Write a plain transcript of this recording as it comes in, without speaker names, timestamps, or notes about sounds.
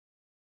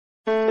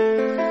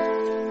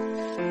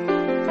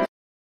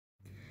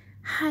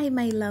Hi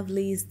my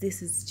lovelies,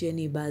 this is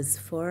Jenny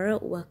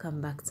Buzz4. Welcome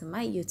back to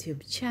my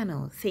YouTube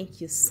channel. Thank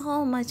you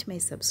so much my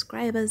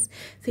subscribers.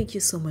 Thank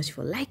you so much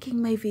for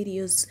liking my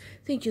videos.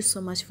 Thank you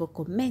so much for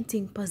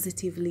commenting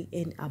positively,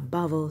 and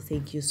above all,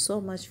 thank you so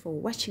much for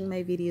watching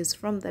my videos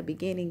from the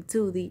beginning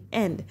to the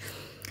end.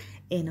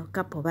 Eno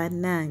kapo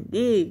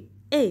banange.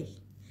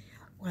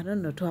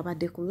 Wanono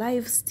twabadde ku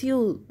live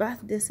still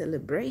birthday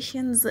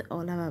celebrations.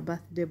 Olaba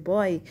birthday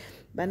boy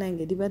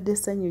banange libadde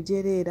Esanyu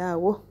gyerera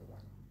awo.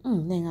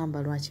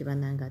 Nengamba lwaki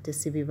bananga ate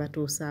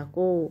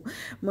sibibatuusaako.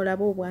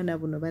 Mulaba obwana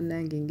buno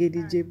banange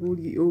engeri gye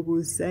buli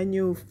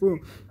obusanyufu.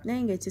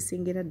 Naye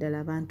ng'ekisingira ddala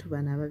abantu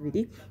bano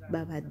ababiri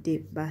babadde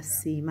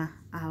basiima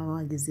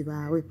abawagizi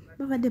baabwe,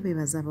 babadde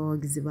beebaza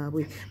abawagizi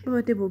baabwe,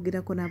 babadde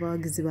boogerako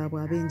n'abawagizi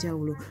baabwe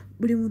ab'enjawulo.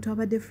 Buli muntu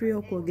abadde free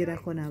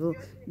okwogerako nabo.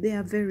 They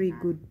are very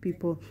good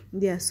people.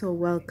 They are so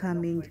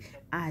welcoming.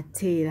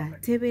 Ate era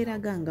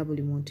tebeeraga nga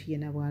buli muntu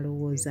yenna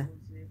bw'alowooza.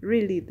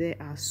 Really, they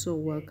are so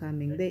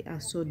welcoming. They are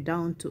so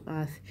down to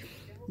earth,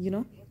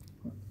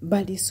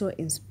 but it's so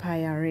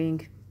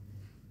inspiring.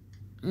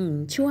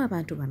 Chiwa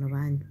abantu bano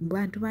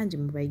bangi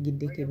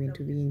mubayigiddeko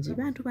ebintu bingi,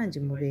 bantu bangi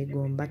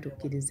mubeegomba,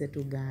 tukkirize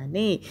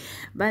tugaane.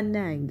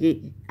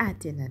 Bannange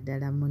ate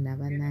naddala Muna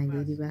bannange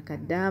eri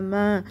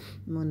bakadaama.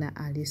 Muna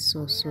ali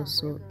so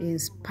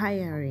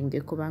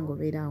inspiring, kubanga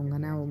obeerawo nga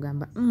naawe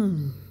ogamba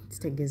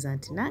kitegeeza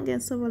nti nange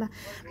nsobola.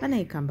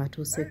 Banayika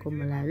mbatuuseeko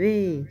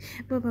mulabe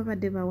bwe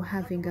babadde bawa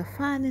having a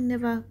fun,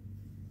 never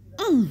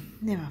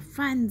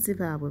fans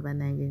baabwe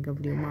banange, nga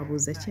buli omu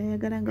abuuza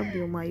kyayagala, nga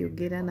buli omu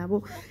ayogera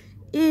nabo.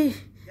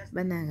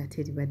 Bananga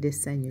teribadde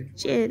Esanyu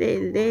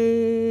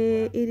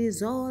kyerere. It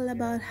is all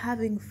about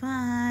having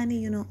fun.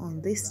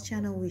 On this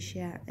channel we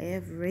share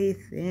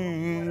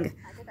everything.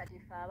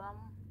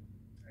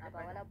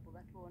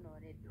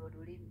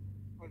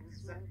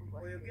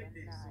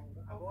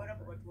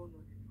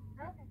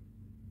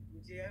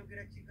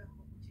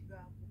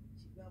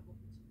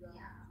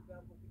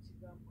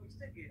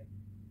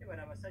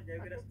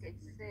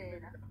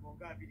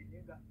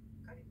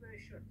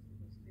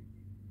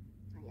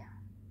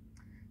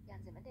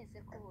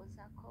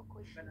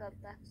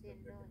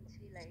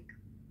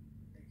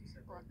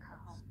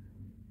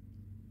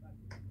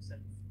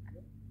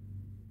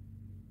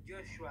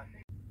 Joshua,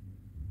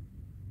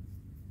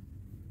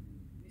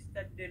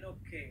 Mr.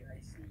 Derrick,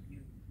 I see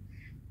you.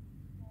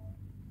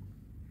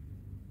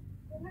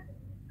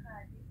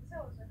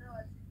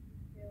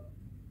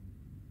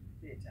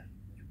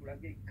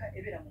 Later,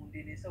 ebera mu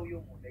ndene esawo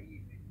y'omunda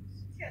yive.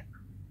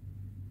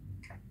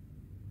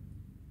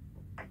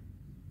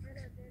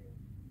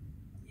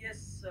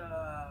 Yes,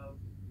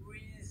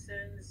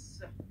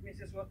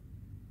 Princess what?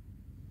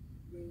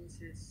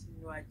 Princess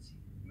Nwachi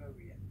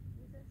Gloria.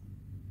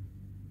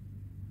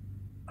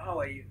 How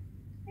are you?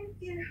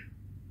 Thank you.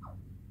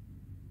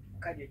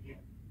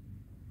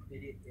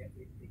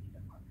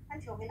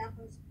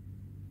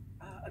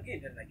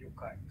 Again, then like your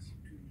card to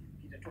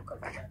get a talk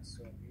about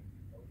so the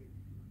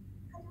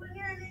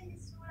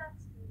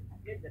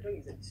dog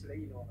is a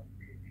display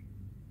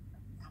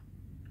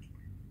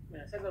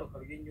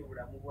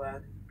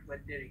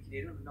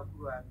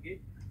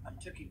I'm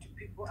talking to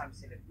people, I'm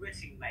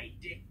celebrating my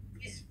day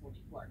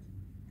peacefully. What?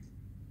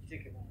 You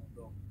take a moment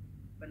though.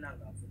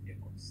 Bananga for the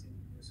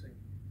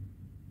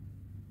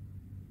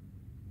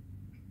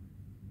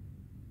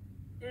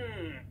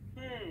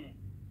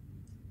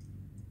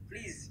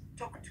Please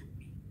talk to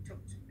me.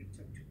 Talk to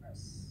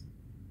us.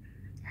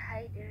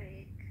 Hi,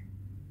 Derrick.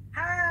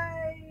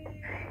 Hi,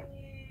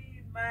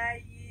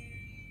 my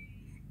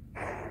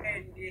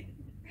friend.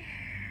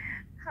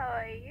 How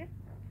are you?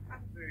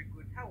 I'm very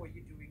good. How are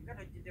you doing?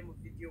 Gonna give them a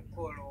video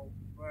call of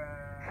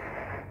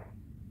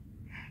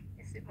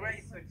Bryson.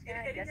 Bryson.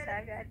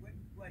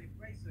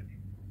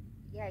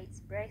 Yeah, it's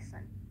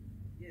Bryson.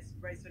 Yes,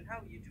 Bryson. How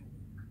are you doing?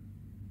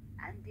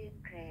 I'm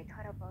doing great.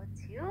 What about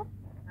you?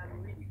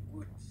 I'm really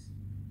good.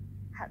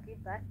 Happy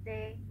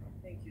birthday.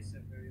 Thank you so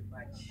very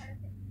much.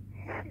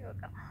 You're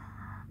welcome.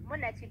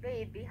 Muna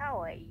baby,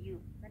 how are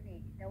you?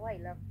 The way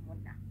I love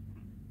Muna.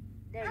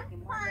 Derrick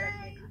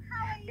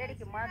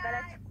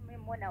Mwagala chikume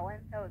Muna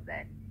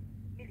 1,000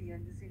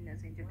 million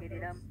zinners in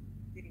Jogeram.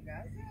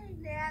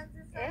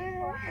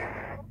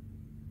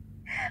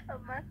 Oh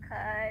my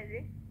God.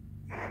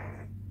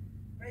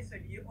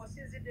 Bryson, you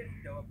also said that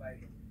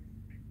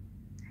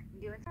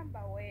Ndio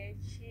tamba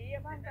wechi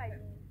abanga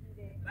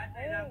yingire.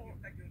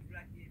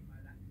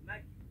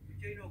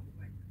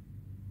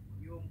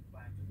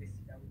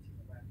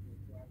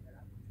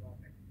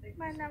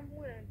 Mana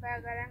mule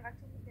bagala nga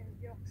tubute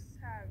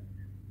byokusala.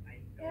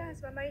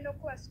 Yes, mama ino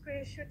kuwa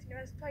screenshot ne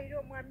bazitwalira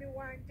omwami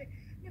wange.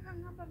 Ne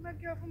bangamba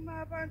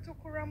bagavuma abantu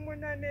kulwa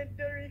Muna ne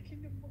Derrick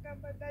ne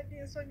mugamba dadi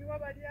ensonyiwa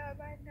bali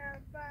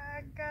abaana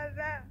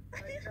bagala.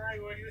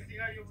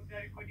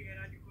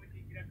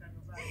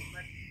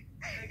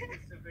 Thank you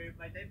so very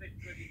much. I bet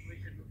good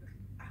equation.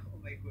 Oh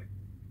my God.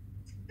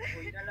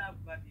 Thank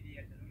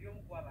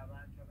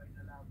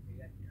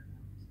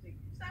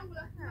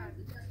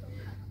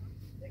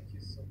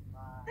you so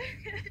much.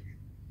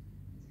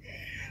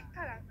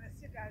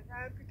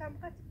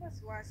 tamukati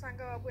basi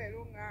wasanga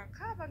wabweru nga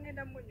nkaba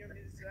ngenda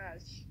munyumiza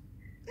ki.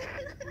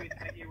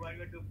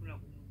 Waliwo dokuna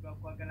ku muntu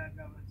akwagala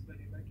ng'abantu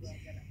bali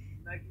batwagala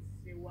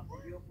bagisewa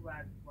oli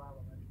okubantu kwabo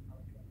abantu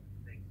abatwagala.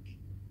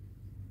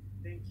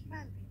 Thank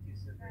you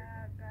so much.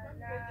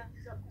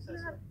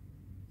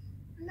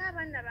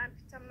 N'abaana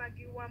bampita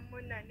magi wamu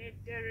na ne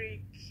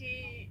Derrick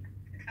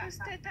ku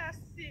status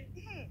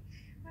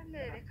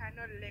banereka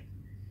nolek.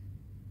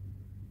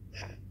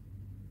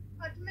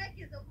 But to make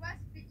it over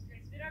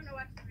speechless, we don't know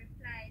what to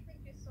reply.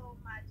 Thank you so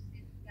much,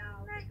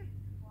 y'all.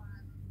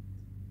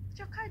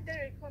 Kyokka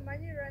Derrick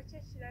omanyi lwaki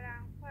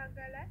ekirala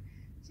nkwagala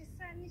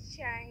kisani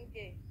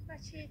kyange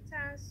bakiyita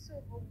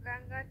nsubuga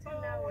ng'ate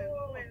naawe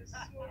gwe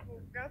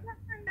nsubuga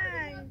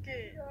bannange.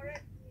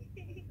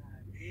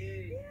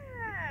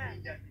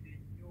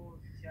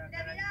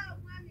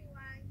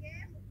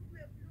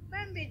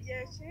 Bambi gye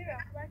kirira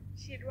kuba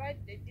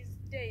kirwadde these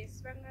days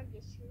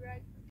bangambye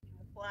kirwadde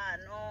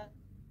Mukwano.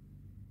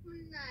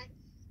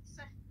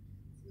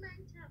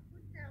 Simanyi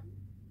kyakuddamu.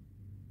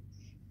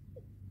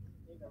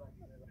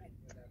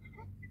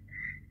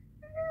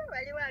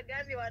 Waliwo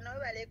agambye wano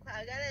bale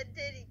kwagala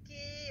Derrick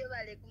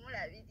bale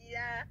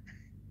kumulabirira.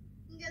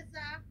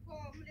 Ngezaako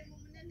mulimu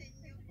munene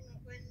nnyo guno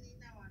gwe nnina.